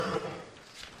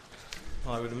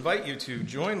Well, I would invite you to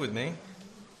join with me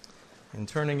in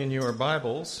turning in your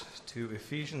Bibles to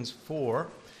Ephesians 4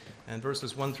 and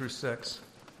verses 1 through 6,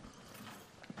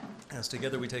 as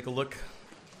together we take a look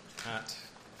at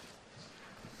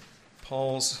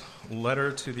Paul's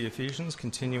letter to the Ephesians,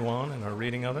 continue on in our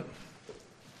reading of it.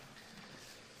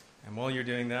 And while you're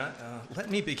doing that,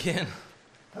 let me begin.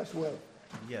 As well.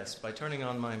 Yes, by turning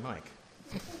on my mic.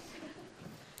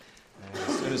 And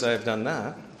as soon as I have done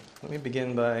that, let me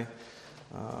begin by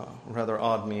rather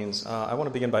odd means. I want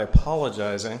to begin by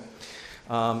apologizing.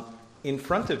 In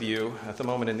front of you at the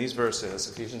moment in these verses,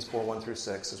 Ephesians 4, 1 through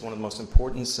 6, is one of the most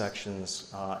important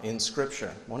sections in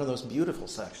Scripture. One of those beautiful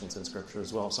sections in Scripture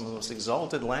as well. Some of the most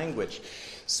exalted language,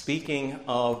 speaking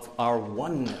of our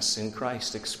oneness in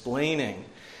Christ, explaining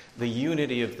the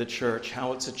unity of the church,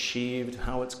 how it's achieved,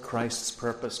 how it's Christ's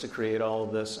purpose to create all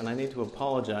of this. And I need to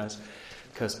apologize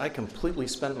because I completely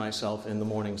spent myself in the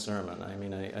morning sermon. I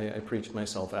mean, I preached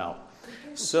myself out.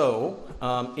 So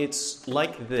it's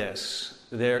like this.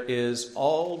 There are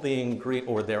all the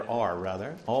ingredients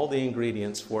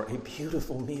for a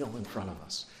beautiful meal in front of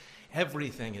us.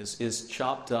 Everything is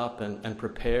chopped up and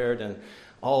prepared, and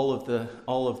all of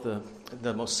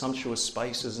the most sumptuous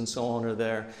spices and so on are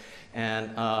there.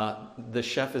 And the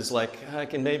chef is like, I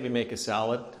can maybe make a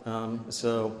salad. I'm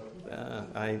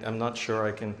not sure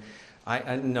I can. I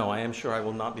am sure I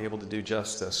will not be able to do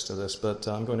justice to this, but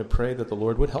I'm going to pray that the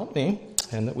Lord would help me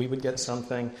and that we would get some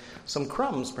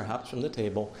crumbs perhaps from the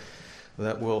table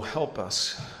that will help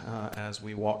us as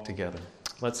we walk together.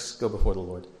 Let's go before the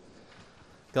Lord.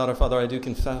 God our Father, I do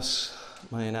confess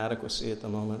my inadequacy at the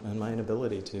moment and my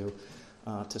inability to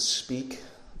speak,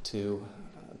 to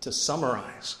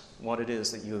summarize what it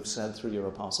is that you have said through your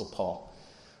Apostle Paul.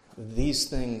 These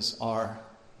things are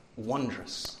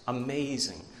wondrous,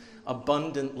 amazing,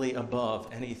 abundantly above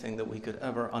anything that we could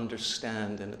ever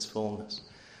understand in its fullness.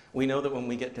 We know that when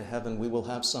we get to heaven, we will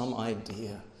have some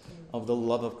idea of the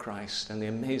love of Christ and the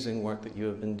amazing work that you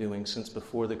have been doing since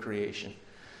before the creation.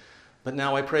 But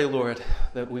now I pray, Lord,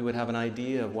 that we would have an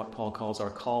idea of what Paul calls our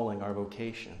calling, our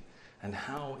vocation, and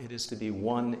how it is to be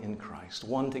one in Christ,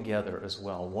 one together as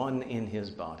well, one in his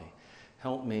body.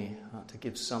 Help me to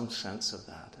give some sense of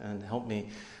that, and help me,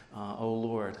 O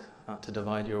Lord, to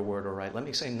divide your word aright. Let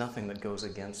me say nothing that goes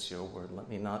against your word. Let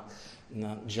me not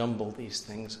jumble these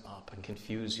things up and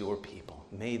confuse your people.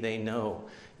 May they know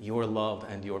your love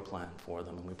and your plan for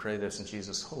them. And we pray this in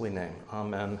Jesus' holy name.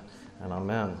 Amen and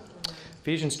amen.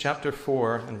 Ephesians chapter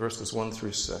 4 and verses 1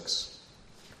 through 6.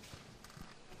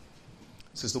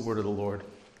 This is the word of the Lord.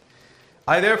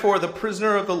 I, therefore, the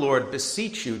prisoner of the Lord,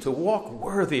 beseech you to walk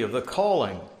worthy of the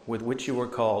calling with which you were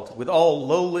called, with all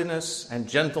lowliness and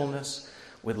gentleness,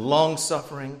 with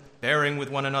long-suffering, bearing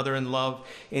with one another in love,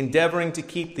 endeavoring to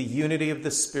keep the unity of the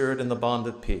Spirit in the bond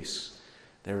of peace.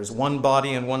 There is one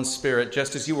body and one Spirit,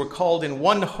 just as you were called in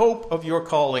one hope of your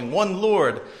calling, one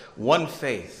Lord, one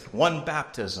faith, one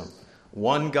baptism,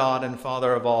 one God and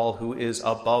Father of all, who is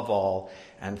above all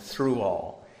and through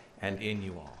all and in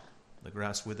you all. The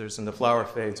grass withers and the flower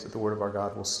fades, but the word of our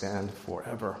God will stand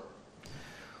forever.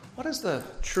 What is the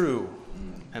true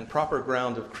and proper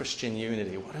ground of Christian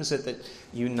unity? What is it that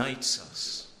unites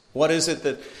us? What is it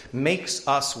that makes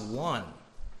us one?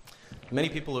 Many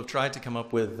people have tried to come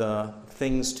up with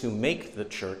things to make the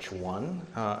church one.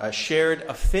 A shared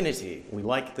affinity. We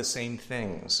like the same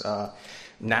things.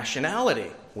 Nationality.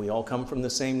 We all come from the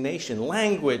same nation.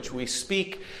 Language. We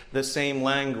speak the same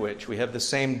language. We have the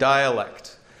same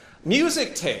dialect.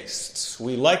 Music tastes.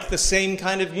 We like the same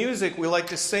kind of music. We like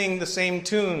to sing the same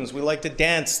tunes. We like to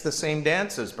dance the same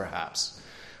dances, perhaps.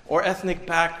 Or ethnic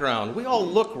background. We all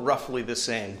look roughly the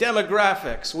same.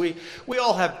 Demographics. We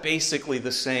all have basically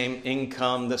the same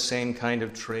income, the same kind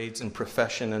of trades and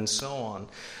profession, and so on.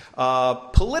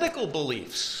 Political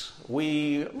beliefs.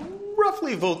 We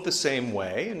roughly vote the same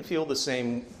way and feel the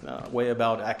same way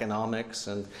about economics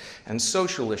and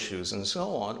social issues and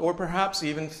so on. Or perhaps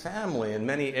even family. In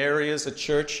many areas, a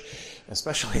church,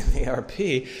 especially in the ARP,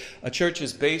 a church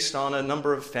is based on a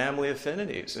number of family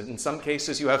affinities. In some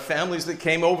cases, you have families that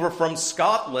came over from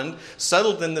Scotland,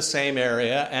 settled in the same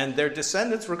area, and their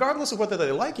descendants, regardless of whether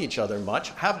they like each other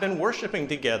much, have been worshiping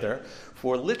together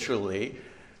for literally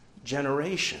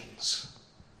generations.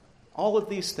 All of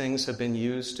these things have been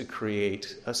used to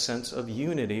create a sense of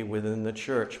unity within the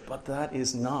church, but that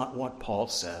is not what Paul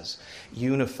says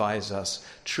unifies us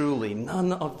truly.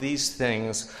 None of these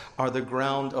things are the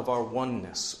ground of our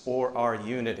oneness or our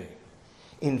unity.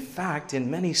 In fact, in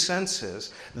many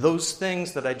senses, those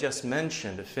things that I just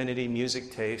mentioned, affinity, music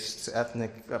tastes,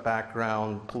 ethnic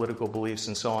background, political beliefs,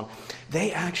 and so on,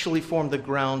 they actually form the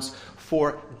grounds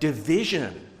for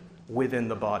division within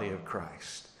the body of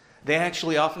Christ. They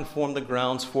actually often form the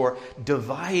grounds for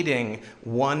dividing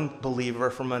one believer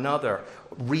from another,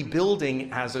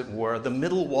 rebuilding, as it were, the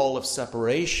middle wall of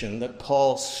separation that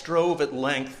Paul strove at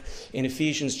length in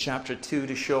Ephesians chapter 2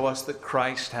 to show us that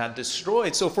Christ had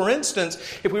destroyed. So, for instance,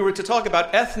 if we were to talk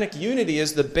about ethnic unity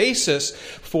as the basis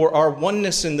for our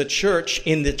oneness in the church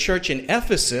in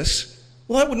Ephesus,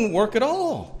 well, that wouldn't work at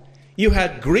all. You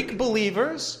had Greek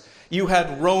believers. You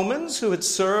had Romans who had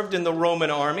served in the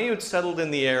Roman army, who had settled in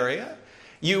the area.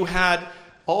 You had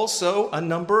also a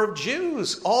number of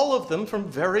Jews, all of them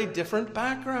from very different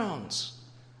backgrounds,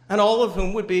 and all of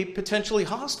whom would be potentially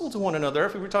hostile to one another.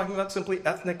 If we were talking about simply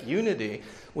ethnic unity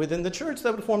within the church,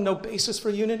 that would form no basis for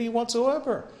unity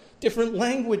whatsoever. Different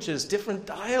languages, different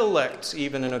dialects,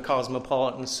 even in a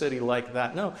cosmopolitan city like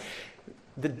that. No,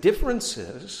 the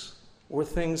differences were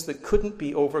things that couldn't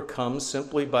be overcome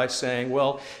simply by saying,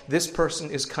 well, this person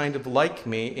is kind of like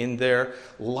me in their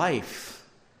life.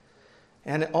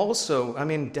 And also,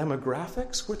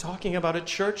 demographics. We're talking about a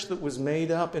church that was made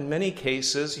up, in many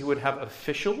cases, you would have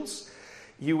officials,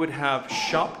 you would have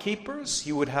shopkeepers,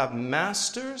 you would have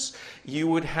masters, you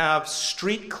would have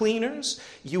street cleaners,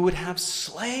 you would have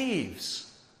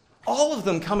slaves. All of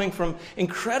them coming from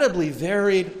incredibly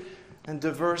varied and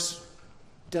diverse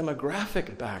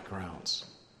demographic backgrounds.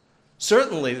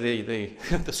 Certainly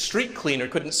the street cleaner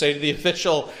couldn't say to the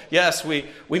official, yes, we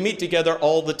meet together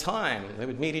all the time. They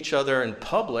would meet each other in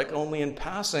public, only in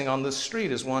passing on the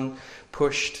street as one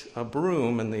pushed a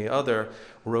broom and the other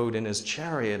rode in his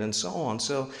chariot and so on.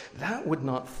 So that would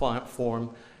not form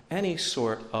any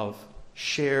sort of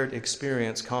shared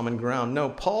experience, common ground. No,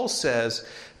 Paul says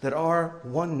that our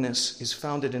oneness is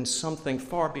founded in something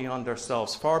far beyond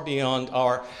ourselves, far beyond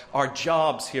our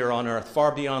jobs here on earth,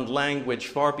 far beyond language,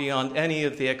 far beyond any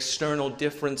of the external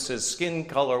differences, skin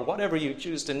color, whatever you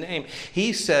choose to name.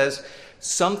 He says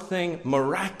something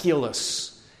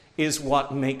miraculous is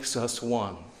what makes us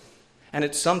one. And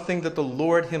it's something that the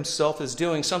Lord himself is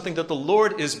doing, something that the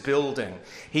Lord is building.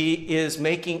 He is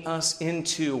making us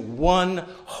into one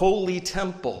holy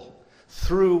temple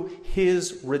through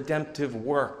his redemptive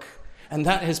work. And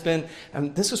that has been,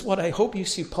 and this is what I hope you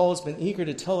see Paul has been eager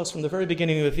to tell us from the very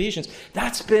beginning of Ephesians.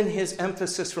 That's been his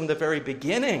emphasis from the very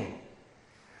beginning.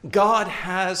 God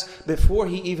has, before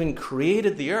he even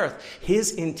created the earth,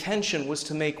 his intention was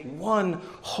to make one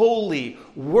holy,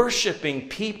 worshiping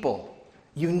people,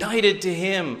 united to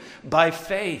him by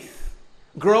faith,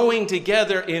 growing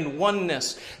together in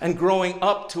oneness and growing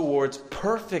up towards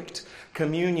perfect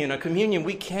communion, a communion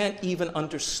we can't even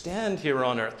understand here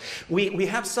on earth. We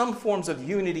have some forms of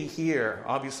unity here.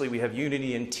 Obviously, we have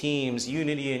unity in teams,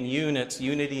 unity in units,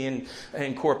 unity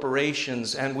in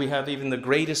corporations, and we have even the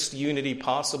greatest unity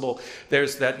possible.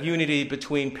 There's that unity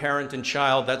between parent and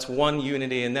child. That's one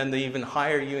unity, and then the even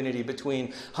higher unity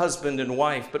between husband and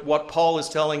wife. But what Paul is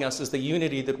telling us is the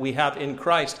unity that we have in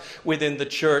Christ within the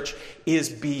church is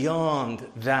beyond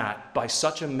that by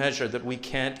such a measure that we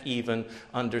can't even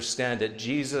understand it.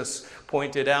 Jesus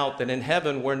pointed out that in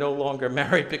heaven we're no longer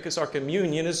married because our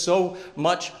communion is so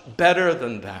much better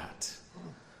than that.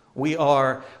 We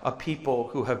are a people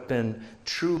who have been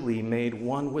truly made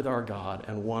one with our God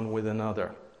and one with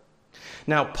another.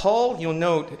 Now, Paul, you'll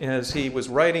note as he was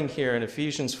writing here in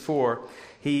Ephesians 4,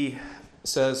 he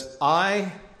says,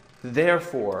 I,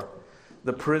 therefore,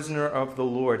 the prisoner of the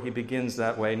Lord. He begins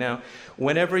that way. Now,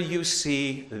 whenever you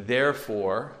see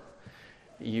therefore,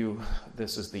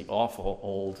 this is the awful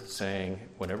old saying,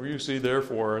 whenever you see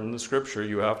therefore in the scripture,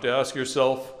 you have to ask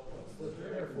yourself,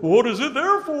 what is it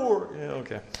there for? Yeah,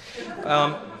 okay.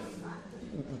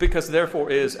 Because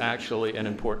therefore is actually an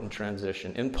important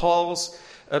transition. In Paul's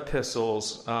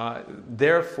epistles,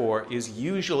 therefore is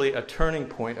usually a turning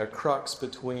point, a crux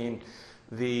between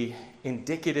the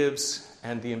indicatives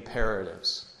and the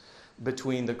imperatives,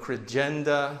 between the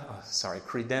credenda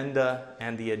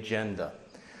and the agenda.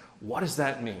 What does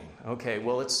that mean? Okay,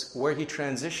 well, it's where he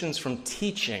transitions from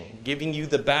teaching, giving you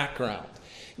the background,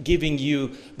 giving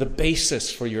you the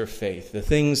basis for your faith, the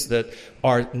things that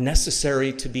are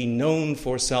necessary to be known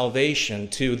for salvation,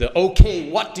 to the,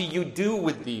 okay, what do you do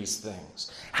with these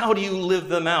things? How do you live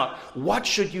them out? What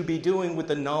should you be doing with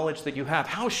the knowledge that you have?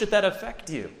 How should that affect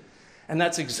you? And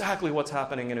that's exactly what's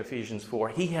happening in Ephesians 4.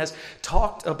 He has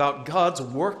talked about God's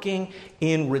working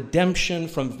in redemption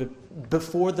from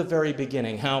before the very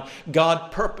beginning, how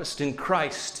God purposed in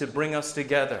Christ to bring us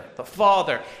together. The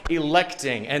Father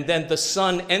electing, and then the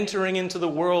Son entering into the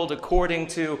world according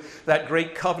to that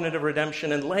great covenant of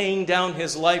redemption and laying down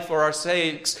his life for our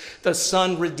sakes. The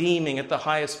Son redeeming at the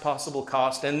highest possible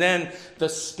cost. And then the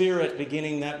Spirit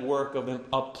beginning that work of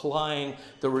applying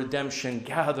the redemption,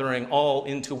 gathering all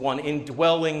into one,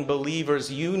 indwelling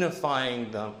believers,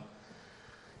 unifying them.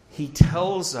 He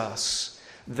tells us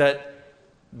that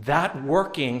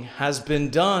working has been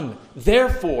done.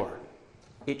 Therefore,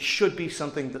 it should be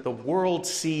something that the world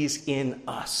sees in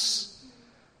us.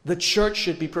 The church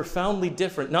should be profoundly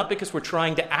different, not because we're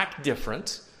trying to act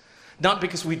different, not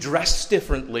because we dress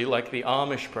differently like the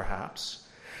Amish perhaps,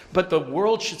 but the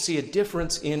world should see a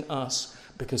difference in us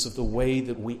because of the way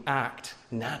that we act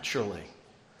naturally,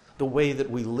 the way that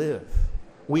we live.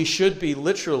 We should be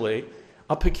literally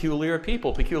a peculiar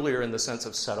people, peculiar in the sense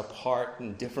of set apart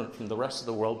and different from the rest of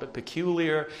the world, but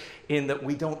peculiar in that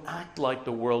we don't act like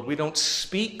the world, we don't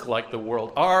speak like the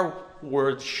world. Our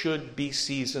words should be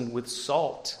seasoned with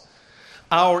salt.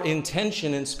 Our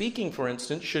intention in speaking, for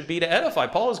instance, should be to edify.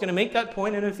 Paul is going to make that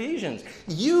point in Ephesians.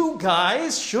 You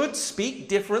guys should speak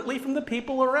differently from the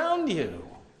people around you.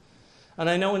 And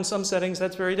I know in some settings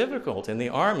that's very difficult. In the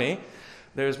army,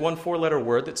 there's one 4-letter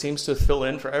word that seems to fill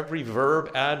in for every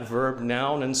verb, adverb,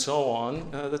 noun, and so on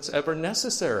that's ever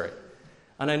necessary.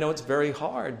 And I know it's very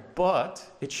hard, but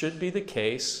it should be the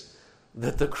case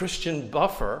that the Christian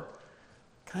buffer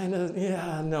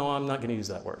I'm not going to use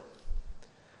that word.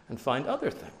 And find other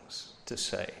things to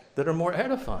say that are more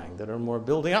edifying, that are more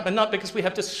building up. And not because we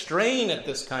have to strain at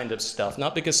this kind of stuff,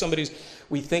 not because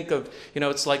we think of,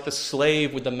 it's like the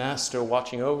slave with the master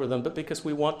watching over them, but because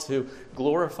we want to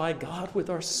glorify God with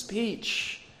our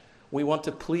speech. We want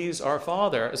to please our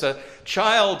Father. As a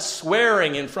child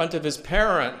swearing in front of his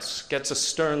parents gets a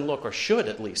stern look, or should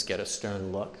at least get a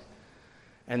stern look,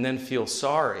 and then feel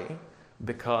sorry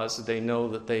because they know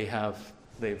that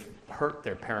they've hurt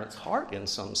their parents' heart in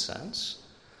some sense.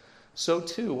 So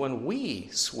too, when we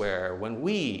swear, when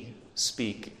we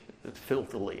speak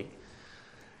filthily,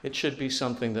 it should be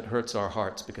something that hurts our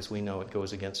hearts because we know it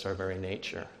goes against our very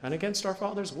nature and against our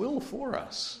Father's will for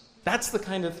us. That's the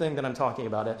kind of thing that I'm talking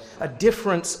about. A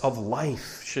difference of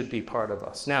life should be part of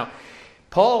us. Now,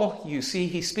 Paul, you see,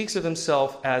 he speaks of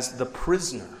himself as the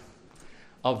prisoner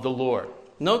of the Lord.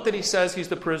 Note that he says he's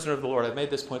the prisoner of the Lord. I've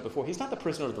made this point before. He's not the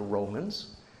prisoner of the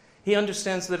Romans. He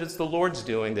understands that it's the Lord's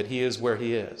doing that he is where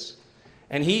he is.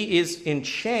 And he is in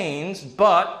chains,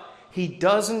 but he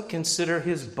doesn't consider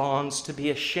his bonds to be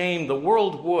a shame. The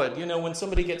world would. When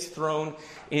somebody gets thrown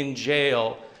in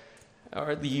jail,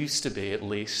 or it used to be at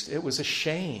least, it was a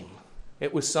shame.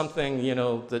 It was something,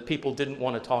 that people didn't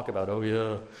want to talk about. Oh,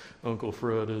 yeah, Uncle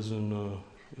Fred is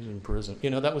in prison.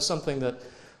 That was something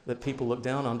that people looked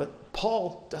down on. But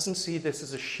Paul doesn't see this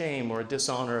as a shame or a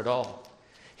dishonor at all.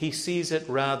 He sees it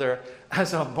rather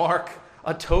as a mark,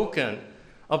 a token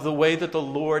of the way that the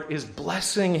Lord is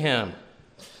blessing him.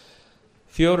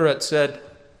 Theodoret said,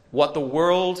 what the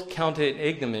world counted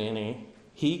ignominy,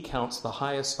 he counts the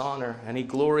highest honor, and he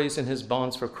glories in his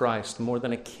bonds for Christ more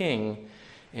than a king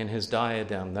in his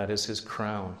diadem, that is his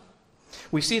crown.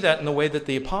 We see that in the way that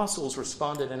the apostles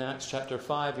responded in Acts chapter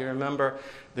 5. You remember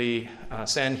the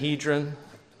Sanhedrin,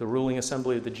 the ruling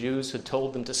assembly of the Jews, had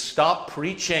told them to stop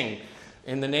preaching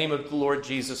in the name of the Lord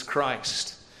Jesus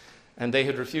Christ. And they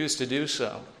had refused to do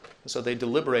so. So they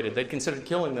deliberated. They'd considered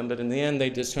killing them, but in the end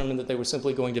they determined that they were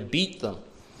simply going to beat them.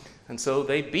 And so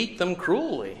they beat them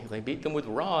cruelly. They beat them with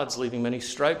rods, leaving many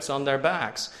stripes on their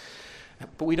backs.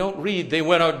 But we don't read they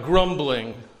went out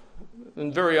grumbling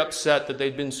and very upset that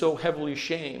they'd been so heavily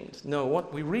shamed. No,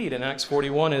 what we read in Acts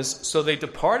 41 is, so they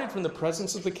departed from the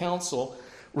presence of the council,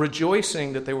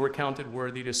 rejoicing that they were counted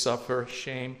worthy to suffer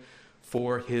shame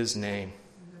for his name.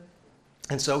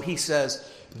 And so he says,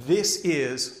 this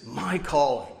is my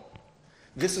calling.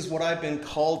 This is what I've been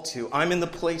called to. I'm in the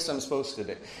place I'm supposed to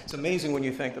be. It's amazing when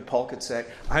you think that Paul could say,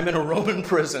 I'm in a Roman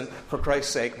prison for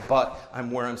Christ's sake, but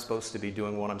I'm where I'm supposed to be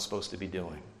doing what I'm supposed to be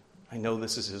doing. I know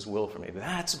this is his will for me.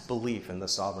 That's belief in the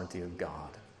sovereignty of God.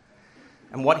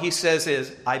 And what he says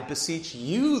is, I beseech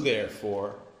you,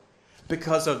 therefore,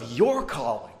 because of your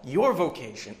calling, your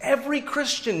vocation. Every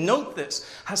Christian, note this,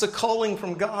 has a calling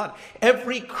from God.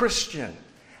 Every Christian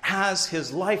has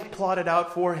his life plotted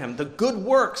out for him. The good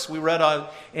works we read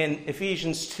of in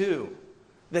Ephesians 2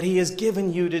 that he has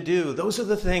given you to do. Those are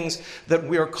the things that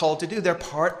we are called to do. They're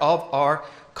part of our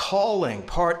calling,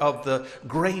 part of the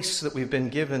grace that we've been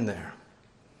given there.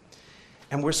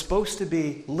 And we're supposed to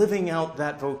be living out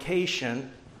that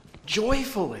vocation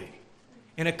joyfully.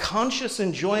 in a conscious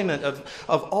enjoyment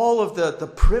of all of the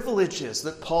privileges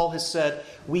that Paul has said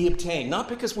we obtain. Not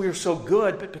because we are so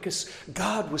good, but because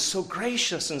God was so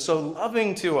gracious and so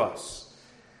loving to us.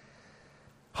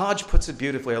 Hodge puts it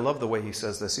beautifully. I love the way he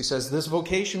says this. He says, this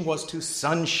vocation was to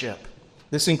sonship.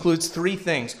 This includes three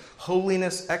things: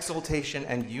 holiness, exaltation,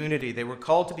 and unity. They were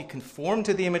called to be conformed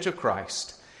to the image of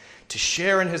Christ, to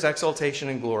share in his exaltation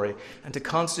and glory, and to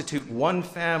constitute one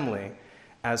family,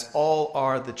 as all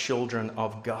are the children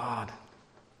of God.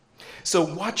 So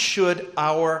what should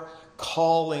our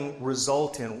calling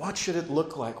result in? What should it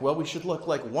look like? Well, we should look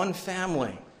like one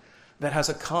family that has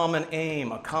a common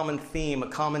aim, a common theme, a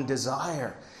common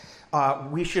desire.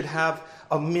 We should have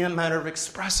a manner of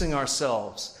expressing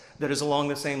ourselves that is along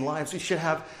the same lines. We should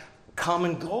have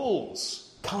common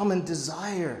goals, common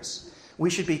desires.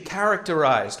 We should be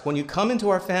characterized. When you come into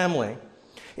our family,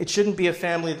 it shouldn't be a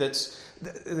family that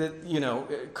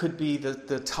it could be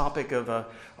the topic of a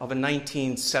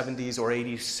 1970s or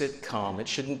 80s sitcom. It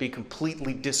shouldn't be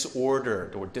completely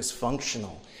disordered or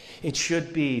dysfunctional. It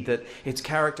should be that it's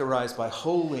characterized by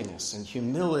holiness and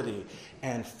humility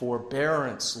and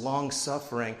forbearance,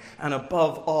 long-suffering, and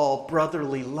above all,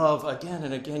 brotherly love. Again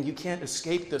and again, you can't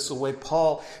escape this, the way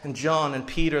Paul and John and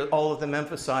Peter, all of them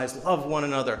emphasize, love one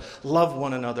another, love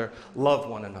one another, love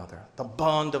one another. The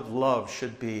bond of love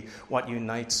should be what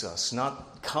unites us,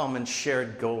 not common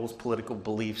shared goals, political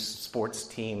beliefs, sports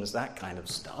teams, that kind of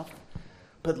stuff,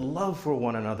 but love for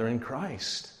one another in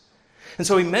Christ. And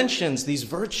so he mentions these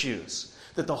virtues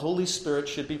that the Holy Spirit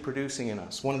should be producing in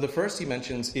us. One of the first he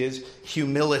mentions is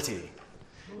humility.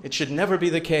 It should never be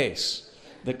the case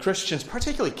that Christians,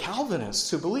 particularly Calvinists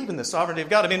who believe in the sovereignty of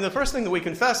God, the first thing that we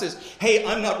confess is, hey,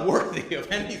 I'm not worthy of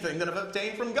anything that I've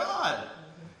obtained from God.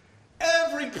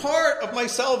 Every part of my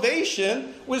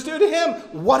salvation was due to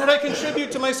him. What did I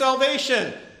contribute to my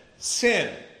salvation?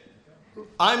 Sin.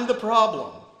 I'm the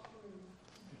problem.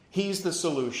 He's the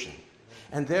solution.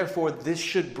 And therefore, this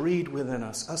should breed within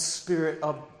us a spirit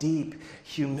of deep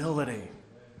humility.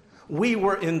 We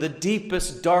were in the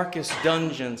deepest, darkest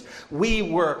dungeons. We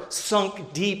were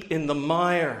sunk deep in the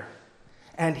mire.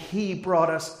 And he brought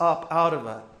us up out of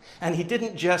it. And he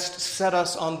didn't just set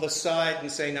us on the side and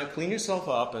say, now clean yourself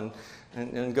up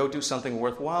and go do something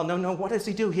worthwhile. No, what does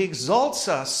he do? He exalts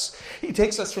us. He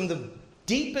takes us from the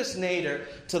deepest nadir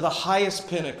to the highest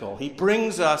pinnacle. He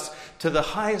brings us to the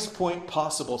highest point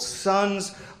possible,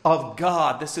 sons of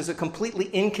God. This is a completely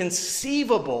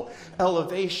inconceivable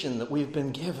elevation that we've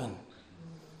been given.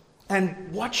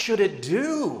 And what should it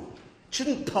do? It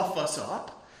shouldn't puff us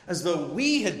up as though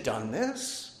we had done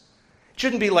this. It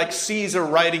shouldn't be like Caesar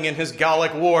writing in his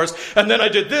Gallic Wars, and then I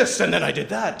did this, and then I did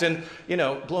that, and,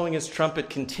 blowing his trumpet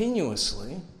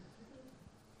continuously.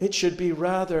 It should be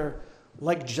rather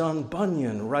like John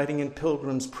Bunyan writing in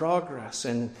Pilgrim's Progress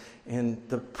and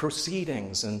the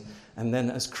proceedings. And then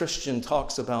as Christian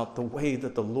talks about the way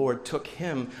that the Lord took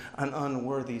him, an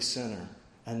unworthy sinner,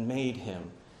 and made him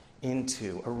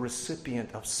into a recipient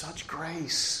of such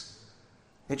grace.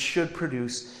 It should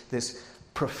produce this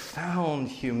profound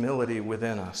humility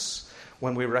within us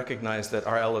when we recognize that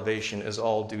our elevation is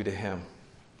all due to him.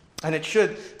 And it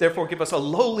should, therefore, give us a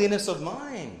lowliness of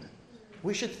mind.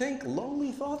 We should think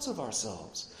lowly thoughts of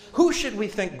ourselves. Who should we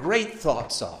think great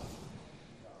thoughts of?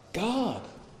 God.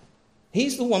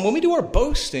 He's the one. When we do our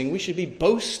boasting, we should be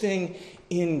boasting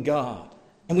in God.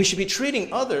 And we should be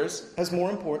treating others as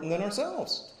more important than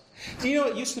ourselves. Do you know,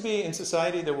 it used to be in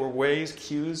society there were ways,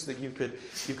 cues that you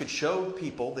could show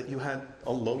people that you had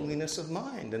a lowliness of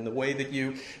mind, and the way that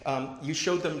you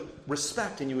showed them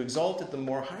respect and you exalted them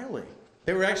more highly.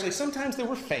 They were actually, sometimes they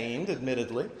were feigned,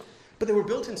 admittedly, but they were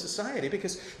built in society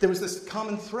because there was this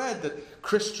common thread that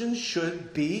Christians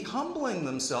should be humbling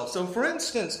themselves. So, for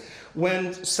instance,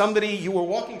 when you were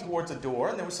walking towards a door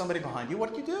and there was somebody behind you,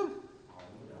 what did you do?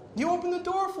 You opened the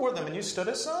door for them and you stood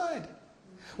aside.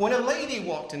 When a lady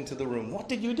walked into the room, what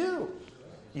did you do?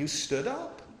 You stood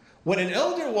up. When an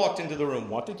elder walked into the room,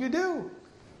 what did you do?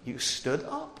 You stood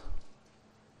up.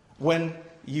 When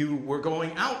you were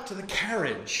going out to the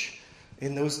carriage,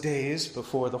 in those days,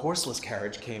 before the horseless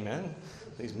carriage came in,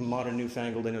 these modern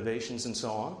newfangled innovations and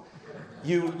so on,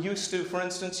 you used to, for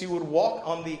instance, you would walk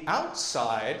on the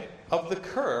outside of the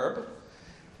curb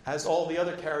as all the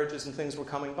other carriages and things were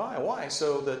coming by. Why?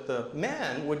 So that the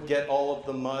man would get all of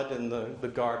the mud and the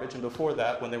garbage, and before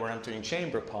that, when they were emptying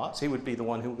chamber pots, he would be the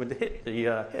one who would hit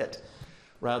the hit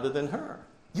rather than her.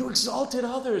 You exalted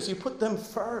others. You put them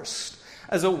first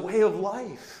as a way of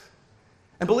life.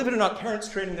 And believe it or not, parents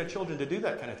training their children to do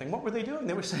that kind of thing, what were they doing?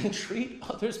 They were saying, treat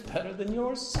others better than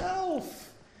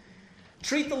yourself.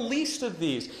 Treat the least of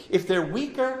these. If they're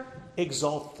weaker,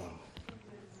 exalt them.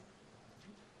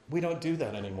 We don't do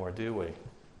that anymore, do we?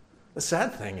 The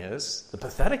sad thing is, the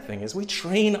pathetic thing is, we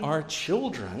train our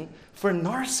children for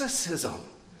narcissism.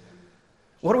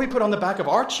 What do we put on the back of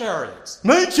our chariots?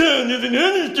 My child is an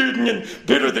honor student and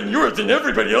better than yours and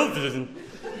everybody else's. And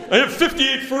I have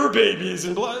 58 fur babies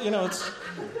and blah. It's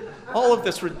all of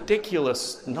this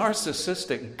ridiculous,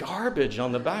 narcissistic garbage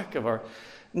on the back of our...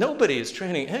 Nobody is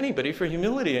training anybody for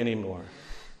humility anymore.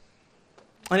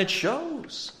 And it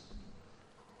shows.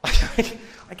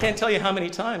 I can't tell you how many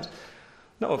times,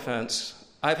 no offense,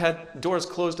 I've had doors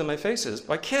closed in my faces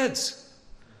by kids.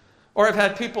 Or I've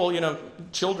had people,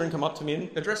 children come up to me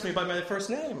and address me by my first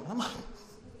name. I'm like,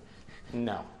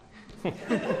 no.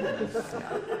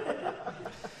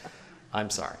 I'm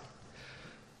sorry.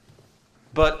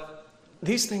 But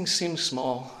these things seem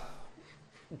small,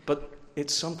 but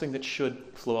it's something that should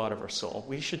flow out of our soul.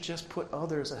 We should just put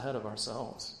others ahead of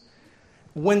ourselves.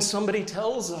 When somebody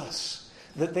tells us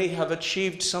that they have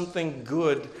achieved something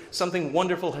good, something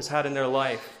wonderful has happened in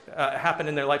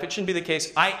their life, it shouldn't be the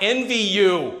case. I envy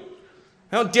you.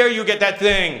 How dare you get that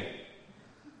thing?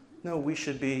 No, we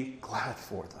should be glad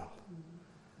for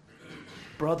them.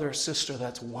 Brother, sister,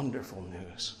 that's wonderful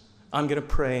news. I'm going to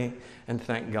pray and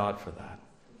thank God for that.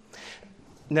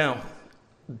 Now,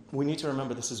 we need to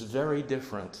remember this is very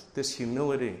different. This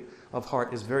humility of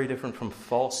heart is very different from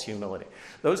false humility.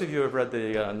 Those of you who have read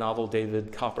the novel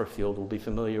David Copperfield will be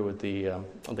familiar with the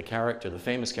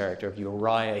famous character of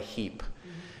Uriah Heep.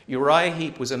 Uriah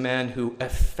Heep was a man who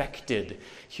affected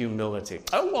humility.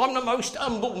 Oh, I'm the most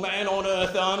humble man on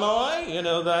earth, am I?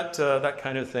 That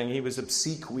kind of thing. He was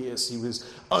obsequious. He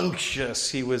was unctuous.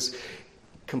 He was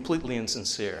completely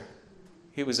insincere.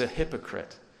 He was a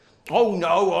hypocrite. Oh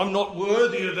no, I'm not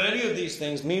worthy of any of these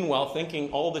things. Meanwhile,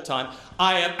 thinking all the time,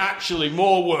 I am actually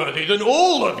more worthy than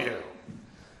all of you.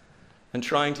 And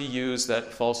trying to use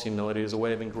that false humility as a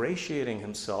way of ingratiating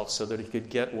himself so that he could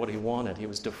get what he wanted. He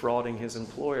was defrauding his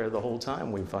employer the whole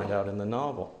time, we find out in the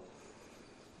novel.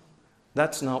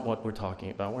 That's not what we're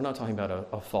talking about. We're not talking about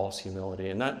a false humility.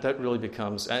 And that really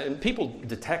becomes, and people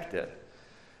detect it.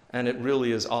 And it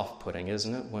really is off-putting,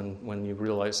 isn't it? When you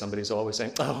realize somebody's always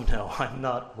saying, oh no, I'm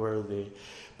not worthy.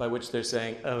 By which they're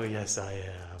saying, oh yes, I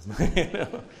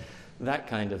am. That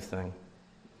kind of thing.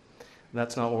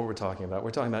 That's not what we're talking about.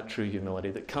 We're talking about true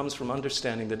humility that comes from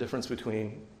understanding the difference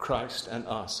between Christ and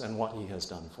us and what he has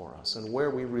done for us and where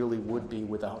we really would be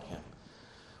without him.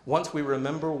 Once we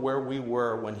remember where we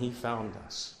were when he found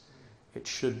us, it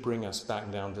should bring us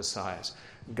back down to size.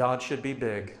 God should be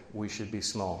big, we should be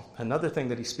small. Another thing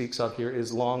that he speaks of here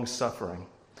is long-suffering.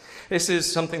 This is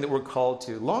something that we're called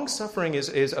to. Long-suffering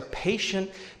is a patient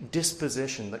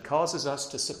disposition that causes us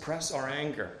to suppress our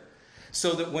anger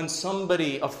so that when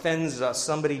somebody offends us,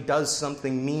 somebody does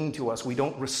something mean to us, we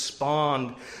don't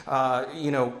respond,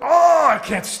 oh, I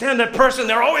can't stand that person,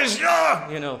 they're always,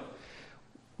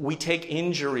 We take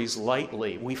injuries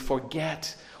lightly. We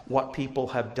forget what people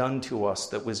have done to us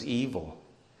that was evil.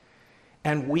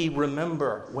 And we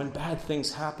remember when bad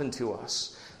things happen to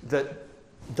us, that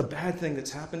the bad thing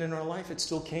that's happened in our life, it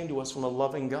still came to us from a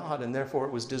loving God, and therefore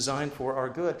it was designed for our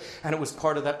good. And it was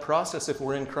part of that process, if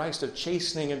we're in Christ, of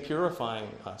chastening and purifying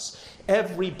us.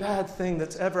 Every bad thing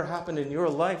that's ever happened in your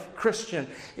life, Christian,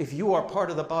 if you are part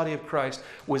of the body of Christ,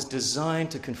 was designed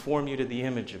to conform you to the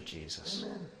image of Jesus.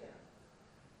 Amen.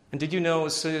 And did you know,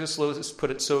 as C.S. Lewis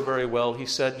put it so very well, he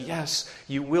said, yes,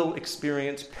 you will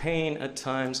experience pain at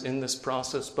times in this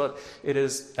process, but it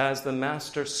is as the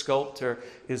master sculptor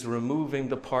is removing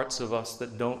the parts of us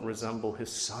that don't resemble his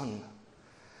son.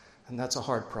 And that's a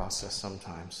hard process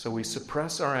sometimes. So we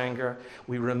suppress our anger.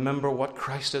 We remember what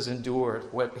Christ has endured,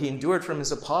 what he endured from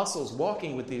his apostles,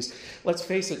 walking with these, let's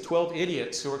face it, 12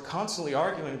 idiots who are constantly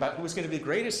arguing about who was going to be the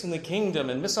greatest in the kingdom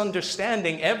and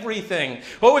misunderstanding everything.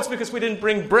 Oh, it's because we didn't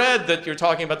bring bread that you're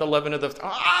talking about the leaven of the...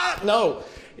 No,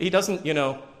 he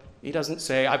doesn't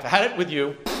say, I've had it with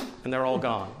you, and they're all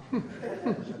gone.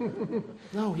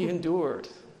 No, he endured.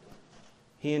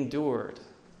 He endured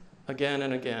again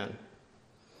and again.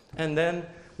 And then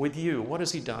with you, what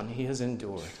has he done? He has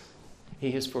endured.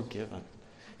 He has forgiven.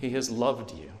 He has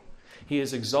loved you. He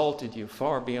has exalted you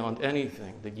far beyond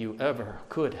anything that you ever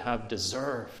could have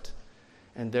deserved.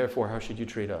 And therefore, how should you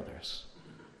treat others?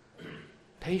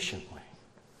 Patiently,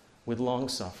 with long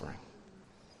suffering.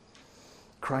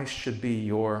 Christ should be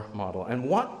your model. And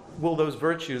what will those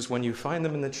virtues, when you find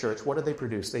them in the church, what do they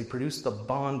produce? They produce the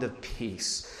bond of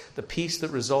peace. The peace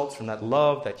that results from that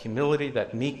love, that humility,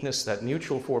 that meekness, that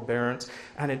mutual forbearance.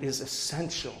 And it is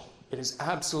essential. It is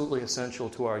absolutely essential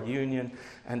to our union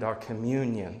and our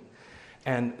communion.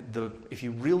 And if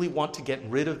you really want to get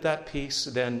rid of that peace,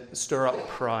 then stir up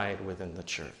pride within the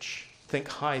church. Think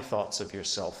high thoughts of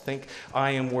yourself. Think,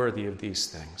 I am worthy of these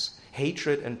things.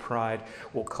 Hatred and pride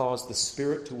will cause the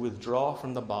spirit to withdraw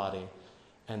from the body,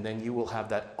 and then you will have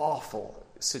that awful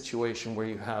situation where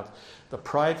you have the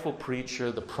prideful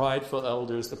preacher, the prideful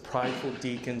elders, the prideful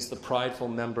deacons, the prideful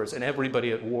members, and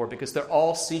everybody at war, because they're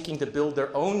all seeking to build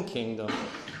their own kingdom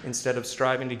instead of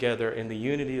striving together in the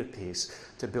unity of peace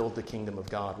to build the kingdom of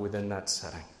God within that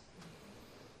setting.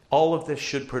 All of this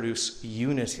should produce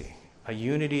unity, a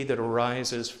unity that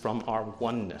arises from our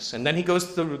oneness. And then he goes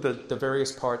through the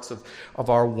various parts of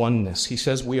our oneness. He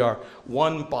says we are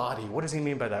one body. What does he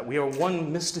mean by that? We are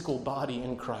one mystical body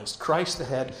in Christ. Christ the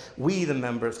head, we the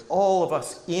members, all of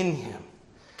us in him.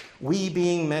 We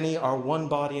being many are one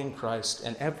body in Christ,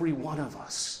 and every one of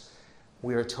us,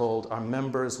 we are told, are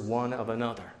members one of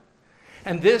another.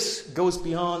 And this goes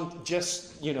beyond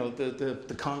just,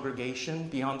 the congregation,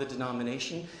 beyond the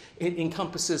denomination. It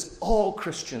encompasses all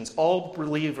Christians, all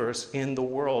believers in the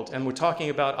world. And we're talking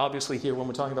about, obviously here, when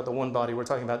we're talking about the one body, we're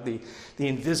talking about the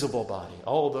invisible body.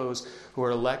 All those who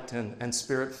are elect and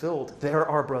spirit-filled. They're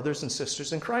our brothers and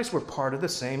sisters in Christ. We're part of the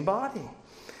same body.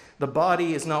 The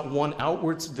body is not one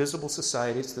outwards visible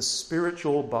society. It's the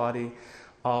spiritual body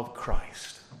of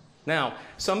Christ. Now,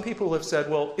 some people have said,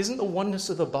 well, isn't the oneness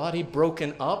of the body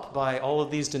broken up by all of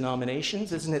these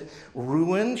denominations? Isn't it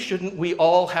ruined? Shouldn't we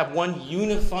all have one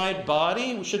unified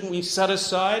body? Shouldn't we set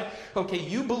aside, okay,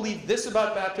 you believe this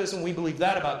about baptism, we believe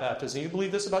that about baptism. You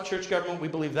believe this about church government, we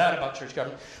believe that about church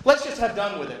government. Let's just have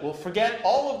done with it. We'll forget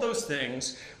all of those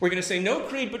things. We're going to say no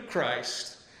creed but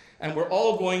Christ, and we're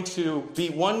all going to be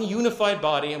one unified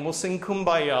body, and we'll sing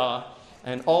Kumbaya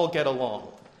and all get along.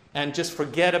 And just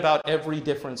forget about every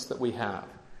difference that we have.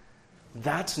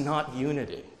 That's not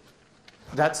unity.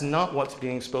 That's not what's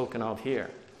being spoken of here.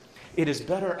 It is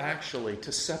better actually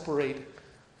to separate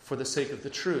for the sake of the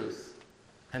truth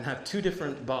and have two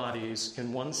different bodies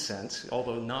in one sense,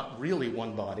 although not really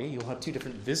one body. You'll have two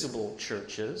different visible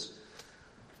churches,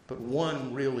 but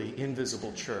one really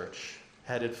invisible church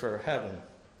headed for heaven.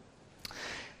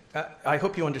 I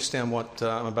hope you understand what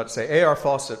I'm about to say. A.R.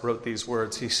 Fawcett wrote these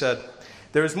words. He said,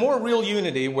 "There is more real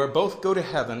unity where both go to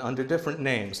heaven under different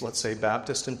names, let's say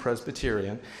Baptist and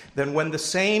Presbyterian, than when the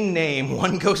same name,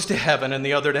 one goes to heaven and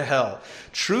the other to hell.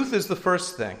 Truth is the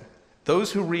first thing.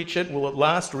 Those who reach it will at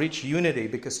last reach unity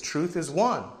because truth is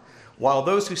one, while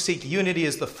those who seek unity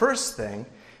as the first thing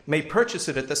may purchase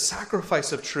it at the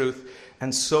sacrifice of truth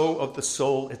and so of the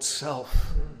soul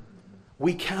itself."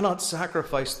 We cannot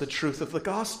sacrifice the truth of the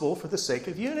gospel for the sake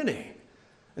of unity.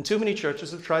 And too many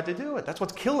churches have tried to do it. That's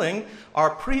what's killing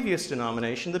our previous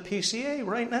denomination, the PCA,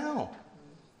 right now.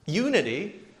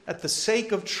 Unity at the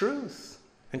sake of truth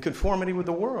and conformity with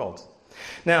the world.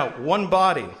 Now, one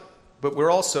body, but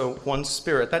we're also one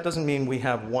spirit. That doesn't mean we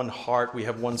have one heart, we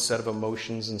have one set of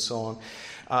emotions and so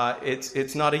on.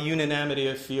 It's not a unanimity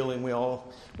of feeling. We're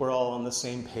all on the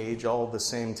same page all at the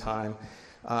same time.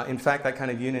 In fact, that kind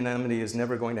of unanimity is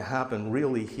never going to happen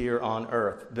really here on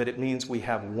earth. But it means we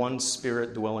have one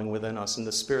Spirit dwelling within us. And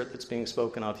the Spirit that's being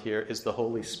spoken of here is the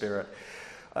Holy Spirit.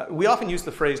 We often use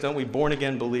the phrase, don't we,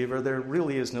 born-again believer. There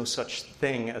really is no such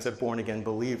thing as a born-again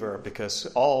believer because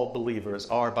all believers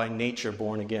are by nature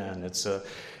born again. It's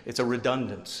a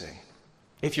redundancy.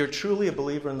 If you're truly a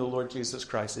believer in the Lord Jesus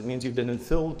Christ, it means you've been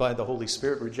filled by the Holy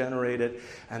Spirit, regenerated,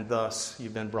 and thus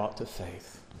you've been brought to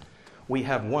faith. We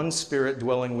have one Spirit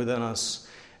dwelling within us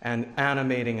and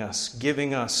animating us,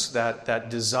 giving us that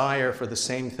desire for the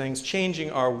same things,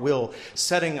 changing our will,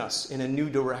 setting us in a new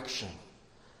direction,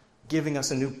 giving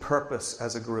us a new purpose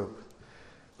as a group.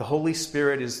 The Holy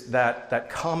Spirit is that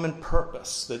common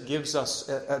purpose that gives us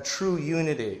a true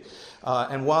unity.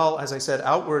 And while, as I said,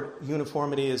 outward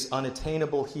uniformity is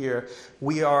unattainable here,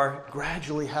 we are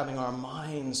gradually having our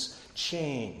minds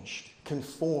changed,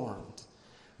 conformed,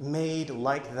 made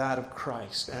like that of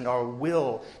Christ, and our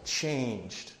will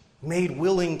changed, made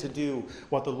willing to do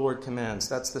what the Lord commands.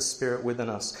 That's the Spirit within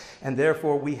us. And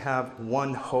therefore we have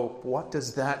one hope. What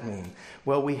does that mean?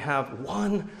 Well, we have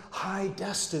one high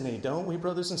destiny, don't we,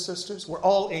 brothers and sisters? We're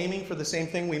all aiming for the same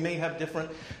thing. We may have different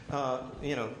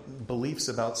beliefs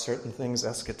about certain things,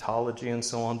 eschatology and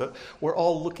so on, but we're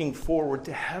all looking forward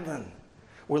to heaven.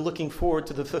 We're looking forward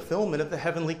to the fulfillment of the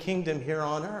heavenly kingdom here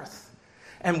on earth.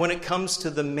 And when it comes to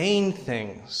the main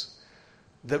things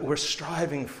that we're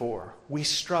striving for, we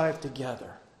strive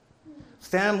together.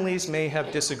 Families may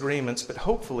have disagreements, but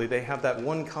hopefully they have that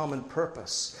one common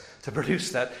purpose to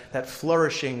produce that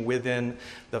flourishing within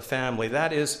the family.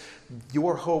 That is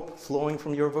your hope flowing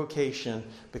from your vocation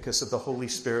because of the Holy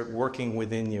Spirit working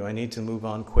within you. I need to move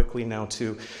on quickly now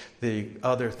to the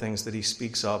other things that he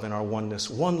speaks of in our oneness.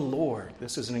 One Lord.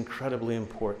 This is an incredibly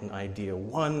important idea.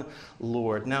 One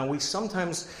Lord. Now, we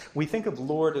think of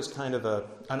Lord as kind of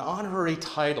an honorary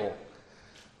title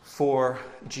for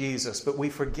Jesus, but we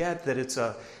forget that it's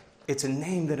a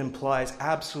name that implies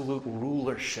absolute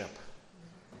rulership.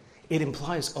 It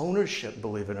implies ownership,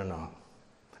 believe it or not.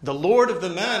 The Lord of the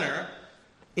manor,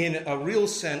 in a real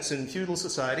sense in feudal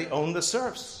society, owned the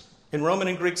serfs. In Roman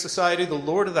and Greek society, the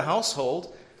lord of the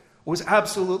household was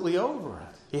absolutely over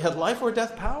it. He had life or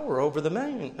death power over the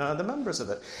members of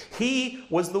it. He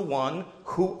was the one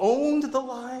who owned the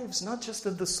lives, not just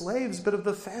of the slaves, but of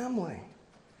the family.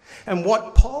 And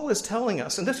what Paul is telling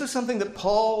us, and this is something that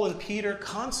Paul and Peter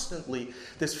constantly,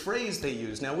 this phrase they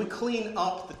use. Now, we clean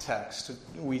up the text.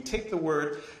 We take the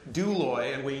word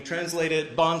douloi and we translate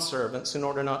it bondservants in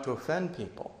order not to offend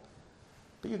people.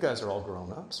 But you guys are all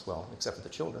grown-ups, well, except for the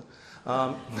children.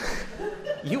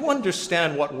 You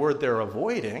understand what word they're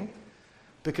avoiding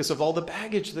because of all the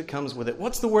baggage that comes with it.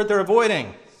 What's the word they're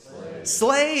avoiding?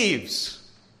 Slaves.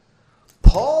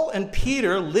 Paul and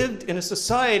Peter lived in a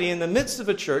society in the midst of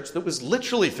a church that was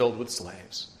literally filled with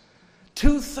slaves.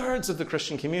 2/3 of the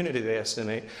Christian community, they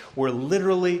estimate, were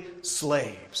literally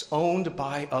slaves, owned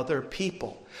by other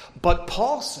people. But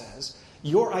Paul says,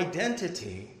 your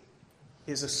identity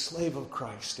is a slave of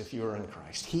Christ if you're in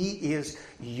Christ. He is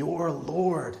your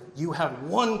Lord. You have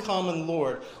one common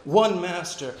Lord, one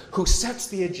master who sets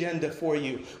the agenda for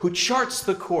you, who charts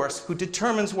the course, who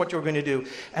determines what you're going to do,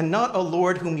 and not a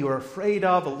Lord whom you're afraid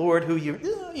of, a Lord who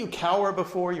you cower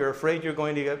before, you're afraid you're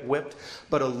going to get whipped,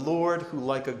 but a Lord who,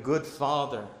 like a good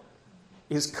father,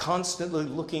 is constantly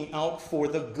looking out for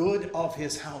the good of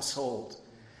his household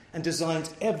and designs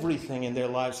everything in their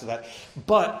lives for that.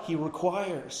 But he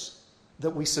requires that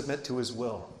we submit to his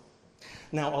will.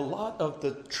 Now, a lot of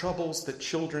the troubles that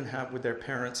children have with their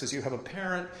parents is you have a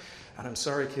parent, and I'm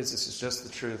sorry kids, this is just the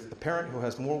truth, a parent who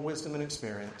has more wisdom and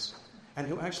experience and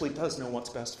who actually does know what's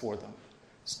best for them.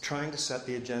 Is trying to set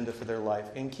the agenda for their life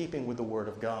in keeping with the Word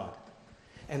of God.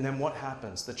 And then what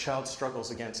happens? The child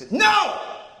struggles against it. No!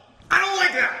 I don't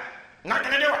like that! I'm not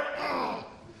going to do it!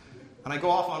 And I go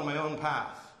off on my own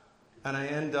path. And I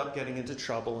end up getting into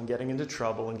trouble and getting into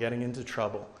trouble and getting into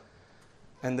trouble.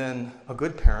 And then a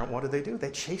good parent, what do?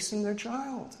 They chasten their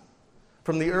child.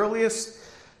 From the earliest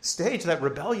stage, that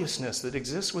rebelliousness that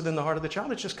exists within the heart of the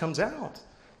child, it just comes out.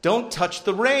 Don't touch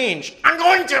the range. I'm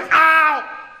going to.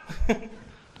 Ow!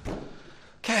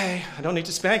 Okay, I don't need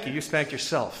to spank you. You spank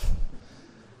yourself.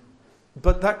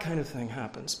 But that kind of thing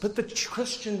happens. But the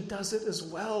Christian does it as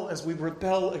well as we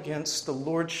rebel against the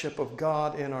lordship of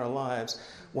God in our lives.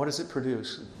 What does it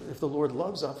produce? If the Lord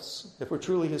loves us, if we're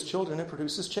truly his children, it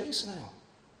produces chastening.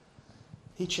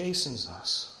 He chastens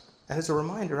us. And it's a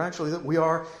reminder, actually, that we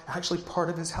are actually part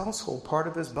of his household, part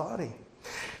of his body.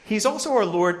 He's also our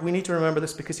Lord. We need to remember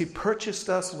this because he purchased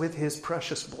us with his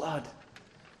precious blood.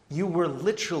 You were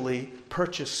literally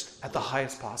purchased at the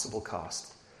highest possible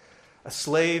cost. A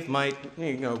slave might,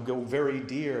 go very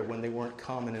dear when they weren't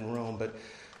common in Rome, but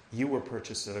you were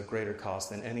purchased at a greater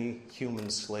cost than any human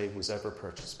slave was ever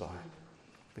purchased by.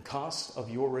 The cost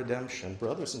of your redemption,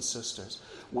 brothers and sisters,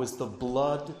 was the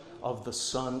blood of the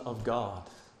Son of God.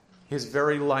 His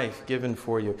very life given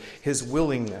for you. His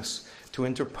willingness to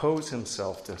interpose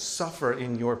himself, to suffer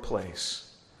in your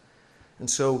place. And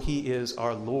so he is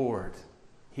our Lord.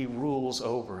 He rules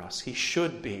over us. He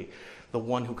should be the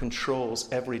one who controls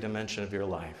every dimension of your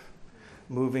life.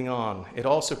 Moving on, it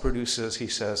also produces, he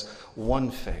says,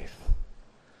 one faith.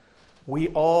 We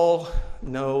all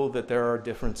know that there are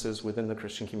differences within the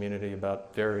Christian community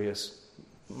about various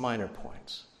minor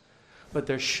points. But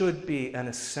there should be an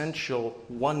essential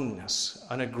oneness,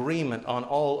 an agreement on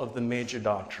all of the major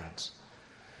doctrines.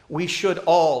 We should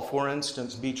all, for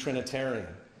instance, be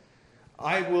Trinitarian.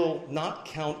 I will not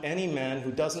count any man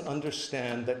who doesn't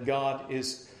understand that God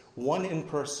is one in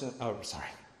person. Oh, sorry.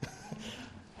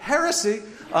 Heresy.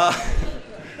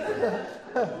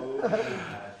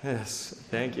 Yes,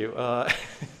 thank you.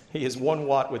 He is 1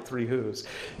 watt with 3 who's.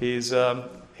 He's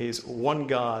one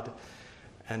God,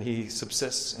 and he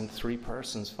subsists in 3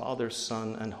 persons, Father,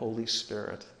 Son, and Holy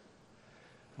Spirit.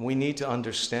 We need to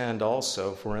understand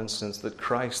also, for instance, that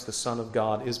Christ, the Son of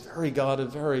God, is very God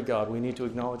of very God. We need to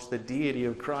acknowledge the deity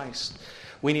of Christ.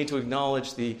 We need to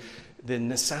acknowledge the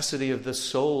necessity of the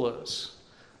solas,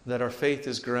 that our faith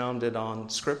is grounded on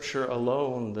Scripture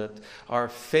alone, that our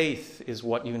faith is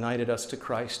what united us to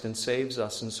Christ and saves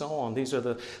us, and so on. These are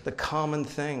the common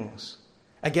things.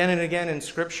 Again and again in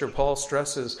Scripture, Paul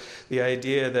stresses the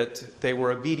idea that they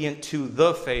were obedient to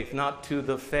the faith, not to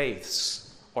the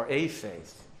faiths or a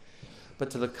faith, but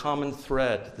to the common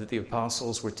thread that the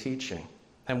apostles were teaching.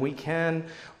 And we can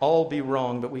all be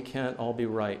wrong, but we can't all be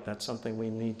right. That's something we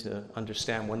need to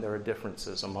understand when there are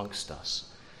differences amongst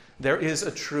us. There is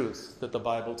a truth that the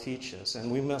Bible teaches,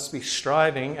 and we must be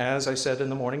striving, as I said in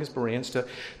the morning as Bereans,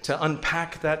 to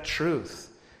unpack that truth,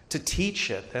 to teach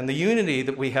it. And the unity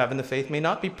that we have in the faith may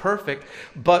not be perfect,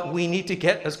 but we need to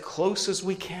get as close as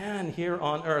we can here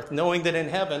on earth, knowing that in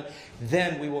heaven,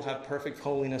 then we will have perfect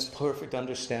holiness, perfect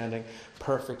understanding,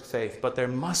 perfect faith. But there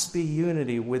must be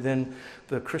unity within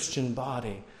the Christian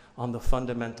body on the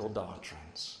fundamental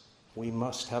doctrines. We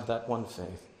must have that one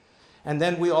faith. And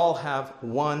then we all have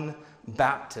one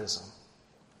baptism.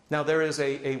 Now there is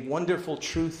a wonderful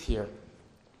truth here.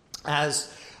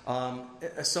 As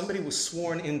somebody was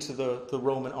sworn into the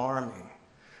Roman army,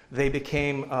 they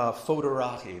became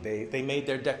foederati. They made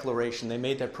their declaration, they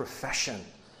made their profession,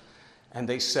 and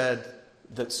they said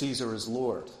that Caesar is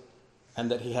Lord,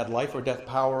 and that he had life or death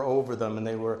power over them, and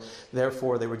they were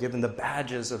given the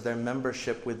badges of their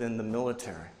membership within the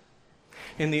military.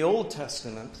 In the Old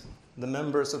Testament, the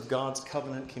members of God's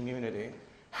covenant community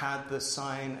had the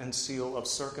sign and seal of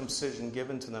circumcision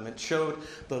given to them. It showed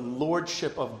the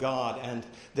lordship of God and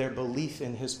their belief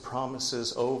in his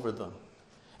promises over them.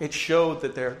 It showed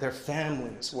that their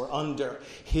families were under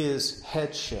his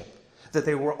headship, that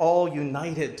they were all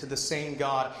united to the same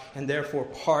God and therefore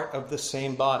part of the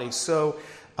same body. So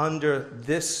under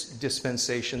this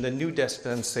dispensation, the new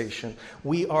dispensation,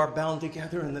 we are bound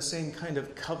together in the same kind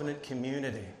of covenant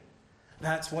community.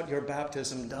 That's what your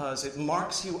baptism does. It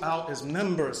marks you out as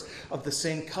members of the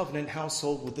same covenant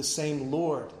household with the same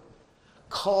Lord,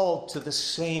 called to the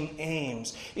same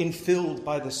aims, infilled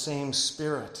by the same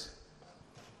Spirit.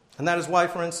 And that is why,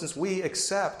 for instance, we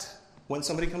accept, when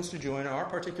somebody comes to join our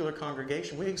particular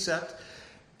congregation, we accept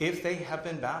if they have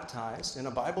been baptized in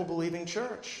a Bible-believing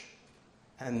church.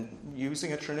 And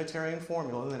using a Trinitarian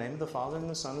formula in the name of the Father and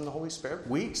the Son and the Holy Spirit,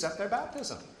 we accept their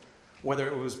baptism. Whether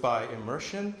it was by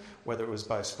immersion, whether it was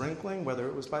by sprinkling, whether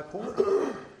it was by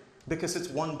pouring. Because it's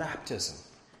one baptism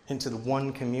into the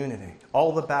one community.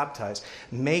 All the baptized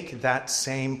make that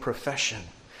same profession.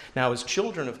 Now, as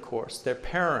children, of course, their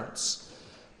parents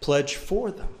pledge for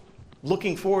them,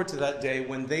 looking forward to that day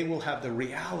when they will have the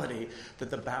reality that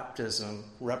the baptism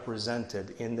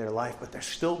represented in their life, but they're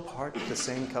still part of the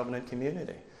same covenant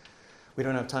community. We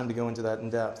don't have time to go into that in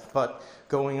depth. But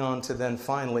going on to then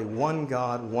finally, one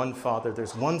God, one Father.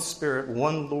 There's one Spirit,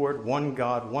 one Lord, one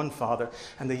God, one Father.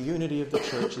 And the unity of the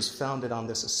church is founded on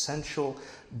this essential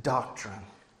doctrine.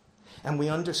 And we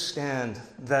understand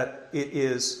that it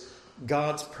is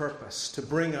God's purpose to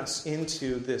bring us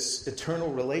into this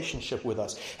eternal relationship with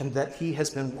us, and that he has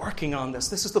been working on this.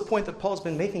 This is the point that Paul's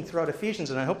been making throughout Ephesians,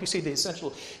 and I hope you see the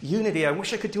essential unity. I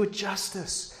wish I could do it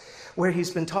justice, where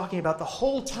he's been talking about the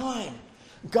whole time.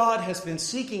 God has been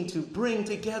seeking to bring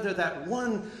together that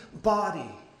one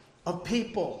body of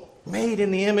people made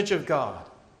in the image of God,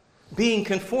 being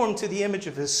conformed to the image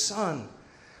of his Son,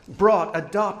 brought,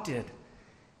 adopted.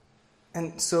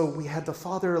 And so we had the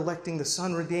Father electing, the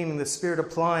Son redeeming, the Spirit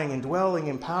applying, indwelling,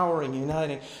 empowering,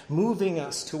 uniting, moving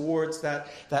us towards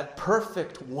that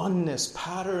perfect oneness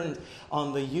patterned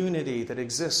on the unity that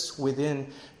exists within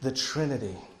the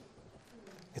Trinity.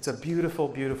 It's a beautiful,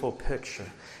 beautiful picture.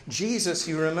 Jesus,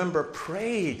 you remember,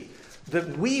 prayed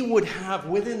that we would have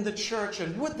within the church,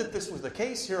 and would that this was the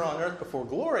case here on earth before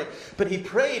glory, but he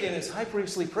prayed in his high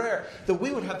priestly prayer that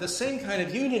we would have the same kind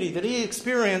of unity that he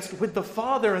experienced with the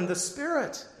Father and the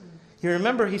Spirit. You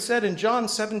remember he said in John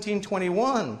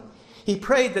 17:21, he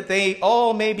prayed that they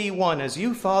all may be one, as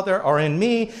you, Father, are in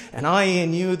me, and I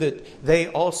in you, that they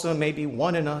also may be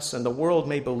one in us, and the world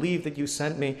may believe that you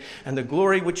sent me, and the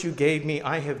glory which you gave me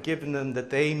I have given them, that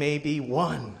they may be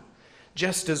one.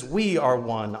 Just as we are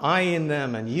one, I in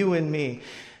them and you in me,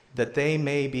 that they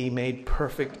may be made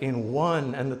perfect in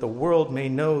one, and that the world may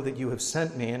know that you have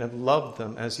sent me and have loved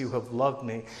them as you have loved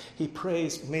me. He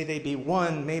prays, may they be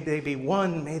one, may they be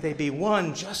one, may they be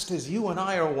one, just as you and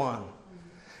I are one.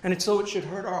 And so it should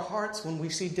hurt our hearts when we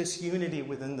see disunity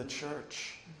within the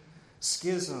church,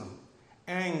 schism,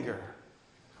 anger,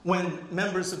 when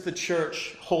members of the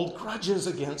church hold grudges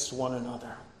against one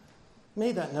another.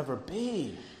 May that never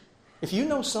be. If you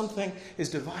know something is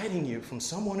dividing you from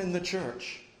someone in the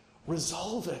church,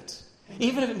 resolve it.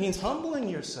 Even if it means humbling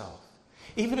yourself.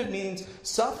 Even if it means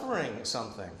suffering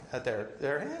something at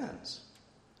their hands.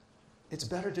 It's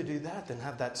better to do that than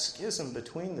have that schism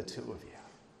between the two of you.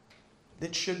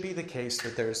 It should be the case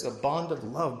that there's a bond of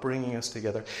love bringing us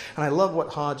together. And I love what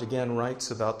Hodge again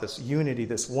writes about this unity,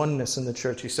 this oneness in the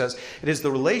church. He says, it is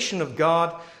the relation of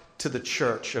God to the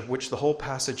church of which the whole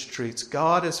passage treats.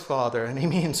 God as Father, and he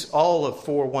means all of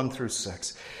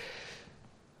 4:1-6.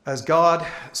 God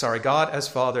as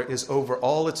Father is over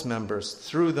all its members,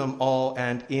 through them all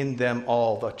and in them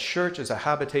all. The church is a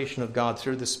habitation of God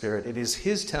through the Spirit. It is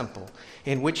his temple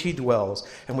in which he dwells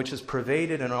and which is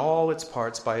pervaded in all its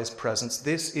parts by his presence.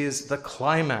 This is the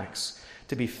climax,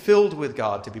 to be filled with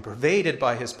God, to be pervaded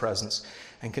by his presence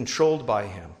and controlled by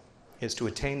him, is to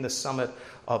attain the summit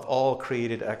of all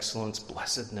created excellence,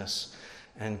 blessedness,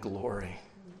 and glory.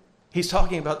 He's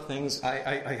talking about things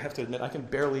I have to admit I can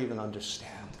barely even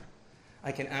understand.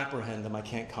 I can apprehend them. I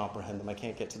can't comprehend them. I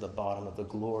can't get to the bottom of the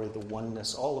glory, the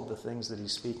oneness, all of the things that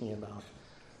he's speaking about.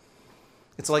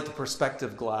 It's like the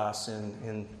perspective glass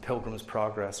in Pilgrim's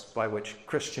Progress by which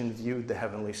Christian viewed the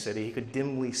heavenly city. He could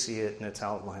dimly see it in its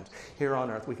outlines. Here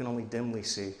on earth, we can only dimly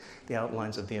see the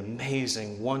outlines of the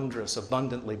amazing, wondrous,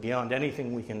 abundantly beyond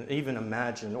anything we can even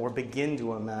imagine or begin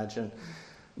to imagine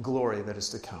glory that is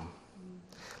to come.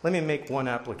 Let me make one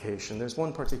application. There's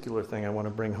one particular thing I want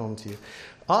to bring home to you.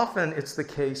 Often it's the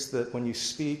case that when you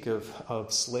speak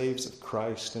of slaves of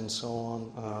Christ and so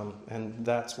on, and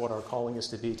that's what our calling is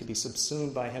to be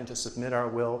subsumed by him, to submit our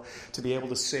will, to be able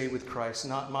to say with Christ,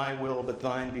 not my will, but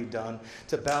thine be done,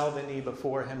 to bow the knee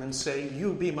before him and say,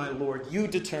 you be my Lord, you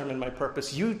determine my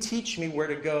purpose, you teach me where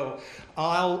to go.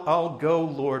 I'll go,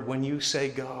 Lord, when you say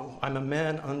go. I'm a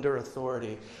man under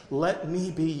authority. Let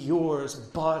me be yours,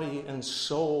 body and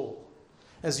soul.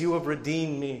 As you have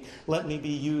redeemed me, let me be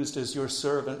used as your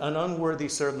servant, an unworthy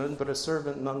servant, but a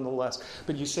servant nonetheless.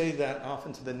 But you say that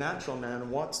often to the natural man,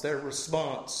 and what's their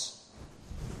response?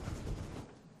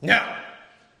 No,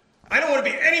 I don't want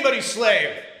to be anybody's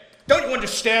slave. Don't you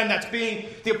understand that's being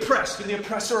the oppressed and the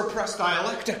oppressor-oppressed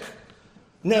dialectic?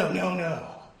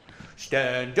 No.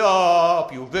 Stand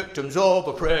up, you victims of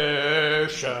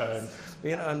oppression.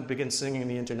 And begin singing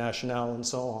the Internationale and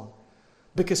so on.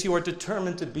 Because you are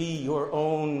determined to be your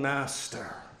own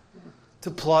master,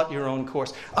 to plot your own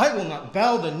course. I will not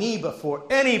bow the knee before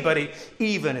anybody,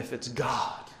 even if it's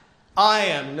God. I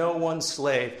am no one's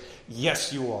slave.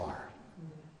 Yes, you are.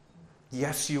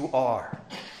 Yes, you are.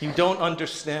 You don't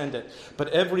understand it, but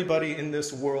everybody in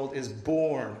this world is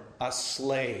born a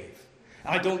slave.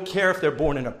 I don't care if they're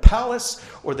born in a palace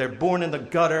or they're born in the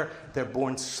gutter. They're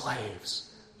born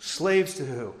slaves. Slaves to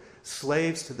who?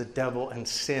 Slaves to the devil and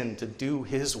sin, to do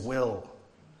his will.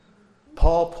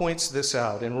 Paul points this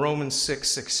out in Romans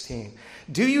 6:16.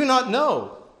 Do you not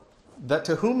know that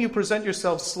to whom you present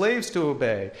yourselves slaves to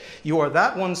obey, you are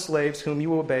that one slaves whom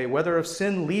you obey, whether of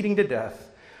sin leading to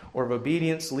death or of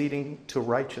obedience leading to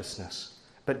righteousness?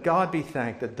 But God be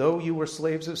thanked that though you were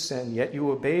slaves of sin, yet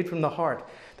you obeyed from the heart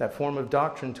that form of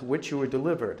doctrine to which you were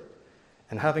delivered.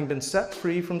 And having been set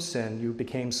free from sin, you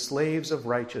became slaves of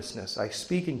righteousness. I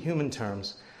speak in human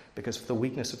terms because of the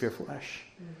weakness of your flesh.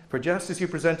 For just as you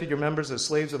presented your members as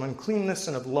slaves of uncleanness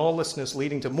and of lawlessness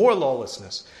leading to more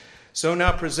lawlessness, so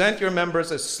now present your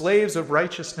members as slaves of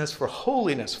righteousness for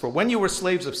holiness. For when you were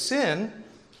slaves of sin,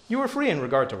 you were free in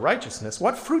regard to righteousness.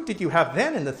 What fruit did you have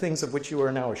then in the things of which you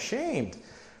are now ashamed?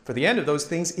 For the end of those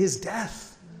things is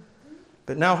death.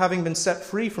 But now having been set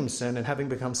free from sin and having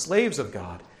become slaves of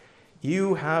God,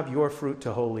 you have your fruit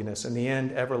to holiness, and the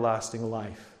end everlasting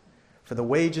life. For the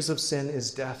wages of sin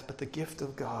is death, but the gift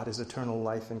of God is eternal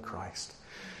life in Christ.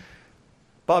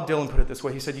 Bob Dylan put it this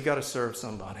way. He said, you got to serve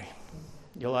somebody.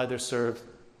 You'll either serve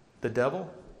the devil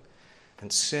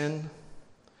and sin,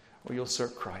 or you'll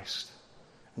serve Christ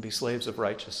and be slaves of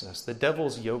righteousness. The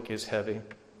devil's yoke is heavy.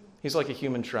 He's like a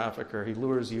human trafficker. He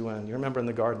lures you in. You remember in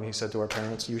the garden he said to our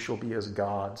parents, you shall be as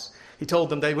gods. He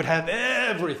told them they would have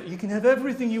everything. You can have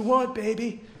everything you want,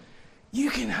 baby.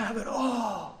 You can have it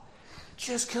all.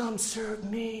 Just come serve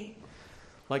me.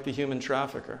 Like the human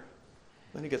trafficker.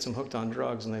 Then he gets them hooked on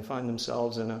drugs and they find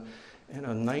themselves in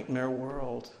a nightmare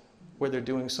world where they're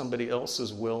doing somebody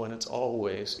else's will and it's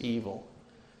always evil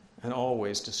and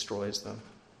always destroys them.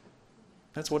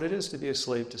 That's what it is to be a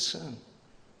slave to sin.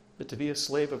 But to be a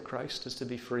slave of Christ is to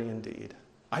be free indeed.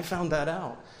 I found that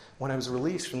out when I was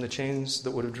released from the chains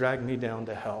that would have dragged me down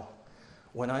to hell,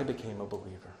 when I became a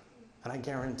believer. And I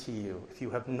guarantee you, if you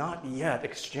have not yet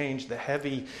exchanged the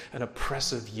heavy and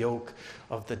oppressive yoke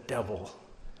of the devil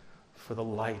for the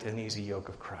light and easy yoke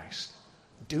of Christ,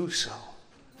 do so.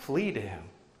 Flee to him.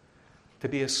 To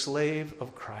be a slave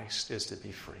of Christ is to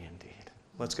be free indeed.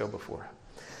 Let's go before him.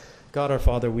 God our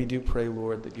Father, we do pray,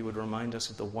 Lord, that you would remind us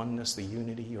of the oneness, the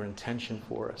unity, your intention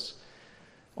for us.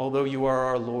 Although you are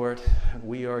our Lord and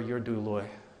we are your douloi,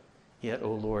 Yet,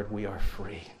 O Lord, we are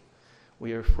free.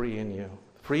 We are free in you.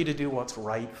 Free to do what's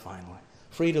right, finally.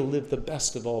 Free to live the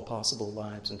best of all possible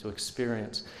lives and to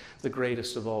experience the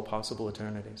greatest of all possible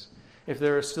eternities. If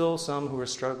there are still some who are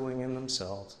struggling in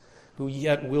themselves, who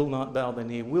yet will not bow the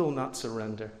knee, will not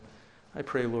surrender, I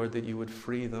pray, Lord, that you would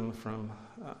free them from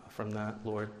that,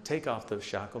 Lord. Take off those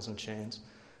shackles and chains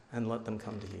and let them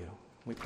come to you.